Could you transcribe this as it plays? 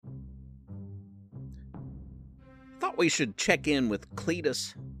Thought we should check in with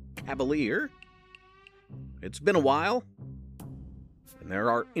Cletus Cavalier. It's been a while, and there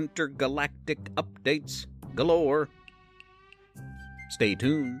are intergalactic updates galore. Stay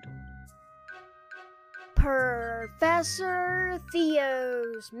tuned. Professor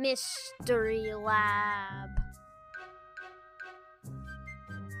Theo's Mystery Lab.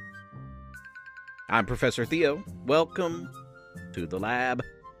 I'm Professor Theo. Welcome to the lab.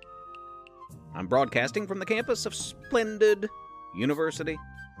 I'm broadcasting from the campus of Splendid University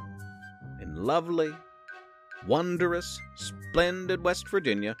in lovely, wondrous, splendid West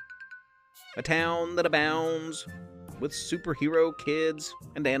Virginia, a town that abounds with superhero kids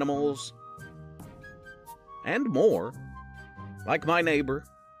and animals and more, like my neighbor,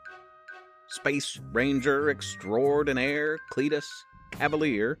 Space Ranger Extraordinaire Cletus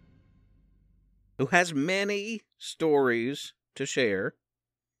Cavalier, who has many stories to share.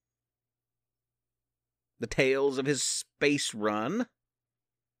 The tales of his space run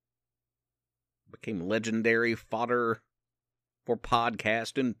became legendary fodder for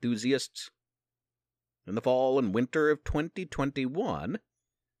podcast enthusiasts in the fall and winter of 2021.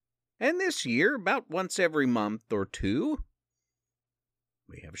 And this year, about once every month or two,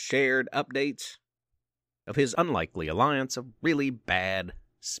 we have shared updates of his unlikely alliance of really bad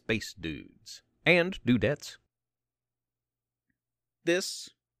space dudes and dudettes. This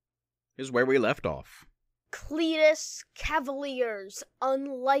is where we left off. Cletus Cavalier's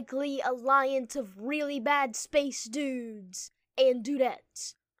unlikely alliance of really bad space dudes and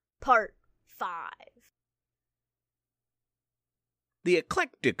dudettes, Part 5. The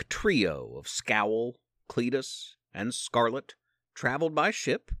eclectic trio of Scowl, Cletus, and Scarlet traveled by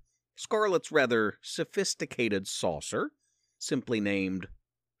ship, Scarlet's rather sophisticated saucer, simply named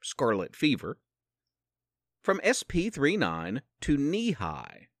Scarlet Fever, from SP-39 to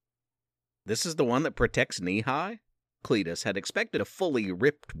Knee-High. This is the one that protects Knee-High? Cletus had expected a fully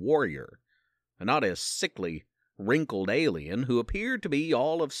ripped warrior, and not a sickly, wrinkled alien who appeared to be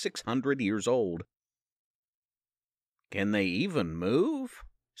all of 600 years old. Can they even move?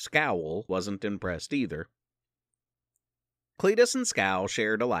 Scowl wasn't impressed either. Cletus and Scowl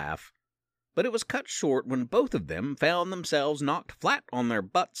shared a laugh, but it was cut short when both of them found themselves knocked flat on their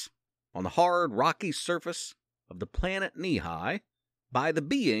butts on the hard, rocky surface of the planet Knee-High by the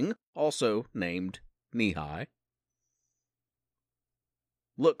being also named Knee-High.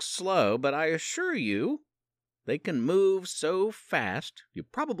 Looks slow, but I assure you, they can move so fast you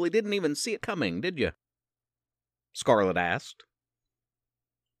probably didn't even see it coming, did you? Scarlet asked.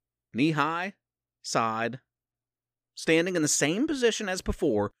 Knee-High sighed, standing in the same position as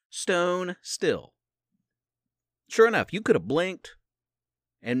before, stone still. Sure enough, you could have blinked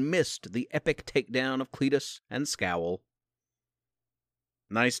and missed the epic takedown of Cletus and Scowl.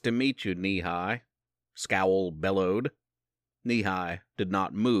 Nice to meet you, Knee-High, Scowl bellowed. Knee-High did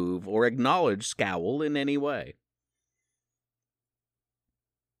not move or acknowledge Scowl in any way.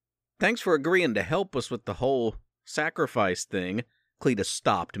 Thanks for agreeing to help us with the whole sacrifice thing. Cletus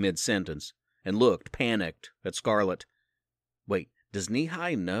stopped mid-sentence and looked panicked at Scarlet. Wait, does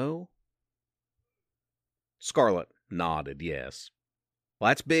Knee-High know? Scarlet nodded yes. Well,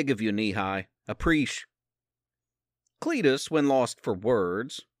 that's big of you, Knee-High. Appreciate. Cletus, when lost for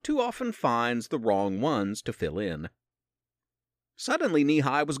words, too often finds the wrong ones to fill in. Suddenly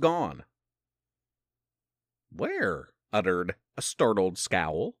Knee-High was gone. Where? Uttered a startled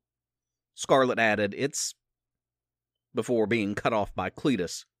Scowl. Scarlet added, It's... before being cut off by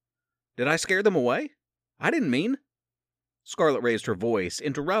Cletus. Did I scare them away? I didn't mean... Scarlet raised her voice,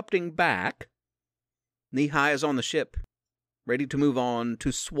 interrupting back. Knee-High is on the ship, ready to move on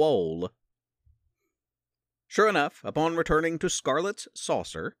to Swole. Sure enough, upon returning to Scarlet's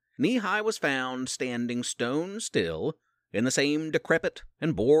saucer, Knee-High was found standing stone still in the same decrepit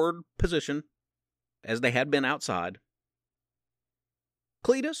and bored position as they had been outside.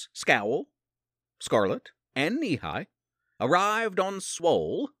 Cletus, Scowl, Scarlet, and Knee-High arrived on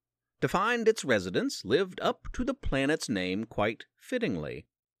Swole to find its residents lived up to the planet's name quite fittingly.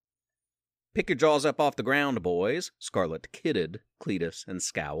 Pick your jaws up off the ground, boys, Scarlet kidded Cletus and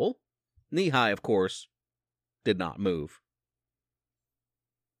Scowl. Knee-High, of course, did not move.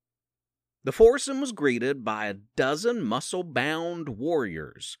 The foursome was greeted by a dozen muscle-bound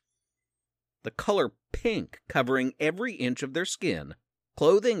warriors, the color pink covering every inch of their skin,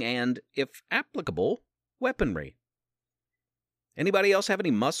 clothing, and, if applicable, weaponry. Anybody else have any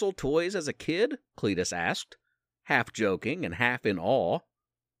muscle toys as a kid? Cletus asked, half joking and half in awe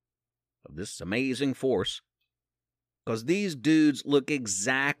of this amazing force. 'Cause these dudes look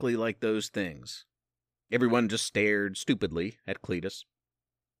exactly like those things. Everyone just stared stupidly at Cletus.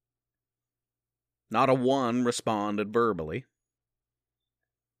 Not a one responded verbally.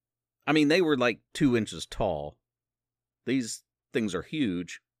 I mean, they were like 2 inches tall. These things are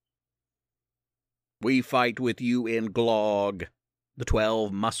huge. "We fight with you in Glog," the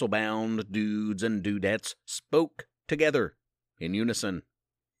 12 muscle-bound dudes and dudettes spoke together in unison.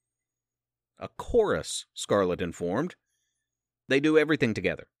 "A chorus," Scarlet informed. "They do everything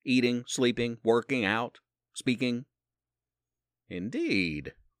together. Eating, sleeping, working out, speaking."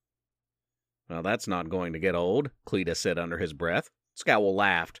 "Indeed. Well, that's not going to get old," Cletus said under his breath. Scowl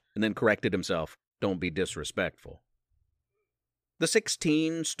laughed, and then corrected himself. "Don't be disrespectful." The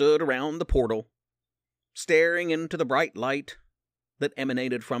 16 stood around the portal, staring into the bright light that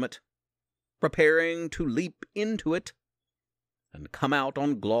emanated from it, preparing to leap into it and come out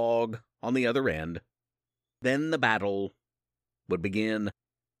on Glog on the other end. Then the battle would begin.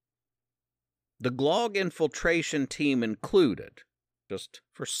 The Glog infiltration team included, just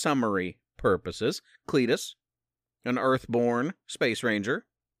for summary purposes, Cletus, an Earthborn space ranger;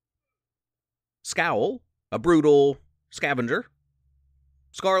 Scowl, a brutal scavenger;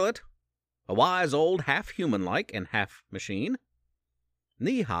 Scarlet, a wise old half-human-like and half-machine;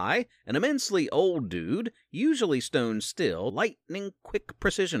 Knee-High, an immensely old dude, usually stone still, lightning-quick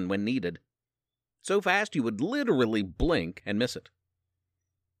precision when needed. So fast you would literally blink and miss it.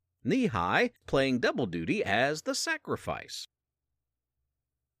 Knee-High playing double duty as the sacrifice.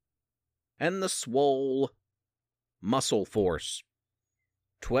 And the Swole Muscle Force.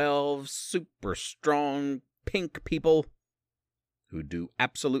 12 super strong pink people who do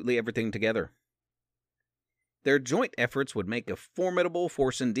absolutely everything together. Their joint efforts would make a formidable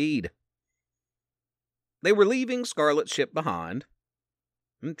force indeed. They were leaving Scarlet's ship behind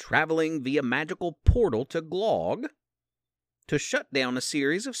and traveling via magical portal to Glog to shut down a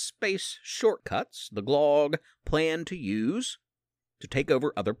series of space shortcuts the Glog planned to use to take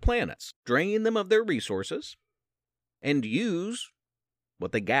over other planets, drain them of their resources, and use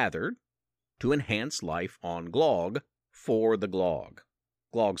what they gathered to enhance life on Glog for the Glog.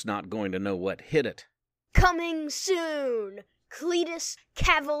 Glog's not going to know what hit it. Coming soon, Cletus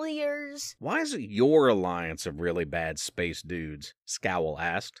Cavaliers. "Why is it your alliance of really bad space dudes?" Scowl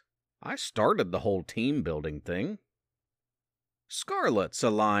asked. "I started the whole team-building thing." "Scarlet's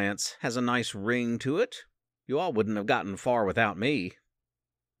alliance has a nice ring to it. You all wouldn't have gotten far without me."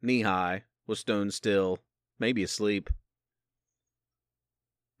 Knee-High was stone still, maybe asleep.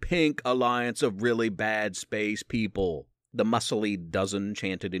 "Pink alliance of really bad space people," the muscly dozen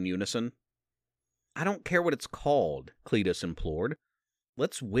chanted in unison. "I don't care what it's called," Cletus implored.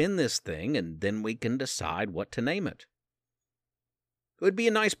 "Let's win this thing, and then we can decide what to name it. It would be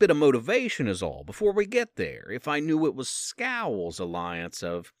a nice bit of motivation is all, before we get there, if I knew it was Scowl's alliance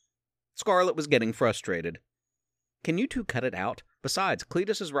of—" Scarlet was getting frustrated. "Can you two cut it out? Besides,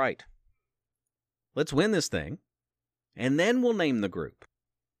 Cletus is right. Let's win this thing, and then we'll name the group.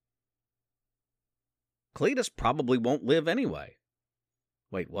 Cletus probably won't live anyway."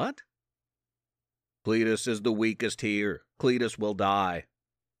 "Wait, what?" "Cletus is the weakest here. Cletus will die."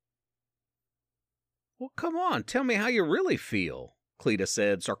 "Well, come on, tell me how you really feel," Cletus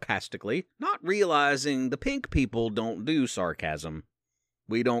said sarcastically, not realizing the pink people don't do sarcasm.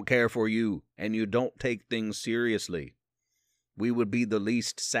 "We don't care for you, and you don't take things seriously. We would be the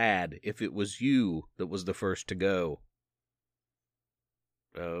least sad if it was you that was the first to go."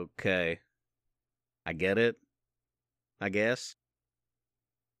 "Okay. I get it, I guess."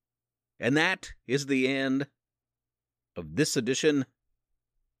 And that is the end of this edition,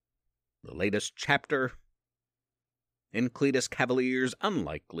 the latest chapter in Cletus Cavaliers'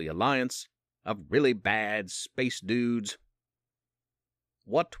 unlikely alliance of really bad space dudes.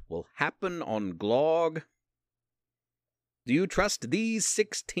 What will happen on Glog? Do you trust these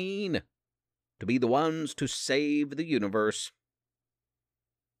 16 to be the ones to save the universe?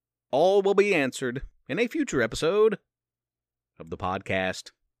 All will be answered in a future episode of the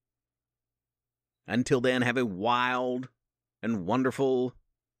podcast. Until then, have a wild and wonderful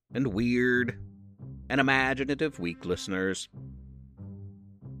and weird and imaginative week, listeners.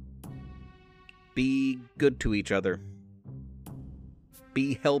 Be good to each other.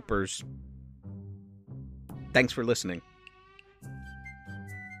 Be helpers. Thanks for listening.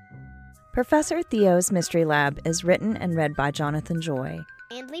 Professor Theo's Mystery Lab is written and read by Jonathan Joy.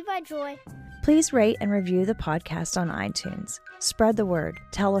 And Levi Joy. Please rate and review the podcast on iTunes. Spread the word.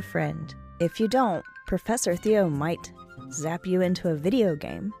 Tell a friend. If you don't, Professor Theo might zap you into a video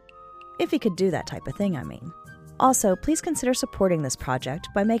game. If he could do that type of thing, I mean. Also, please consider supporting this project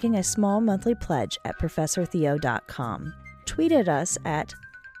by making a small monthly pledge at ProfessorTheo.com. Tweet at us at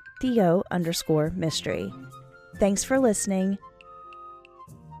Theo_mystery. Thanks for listening.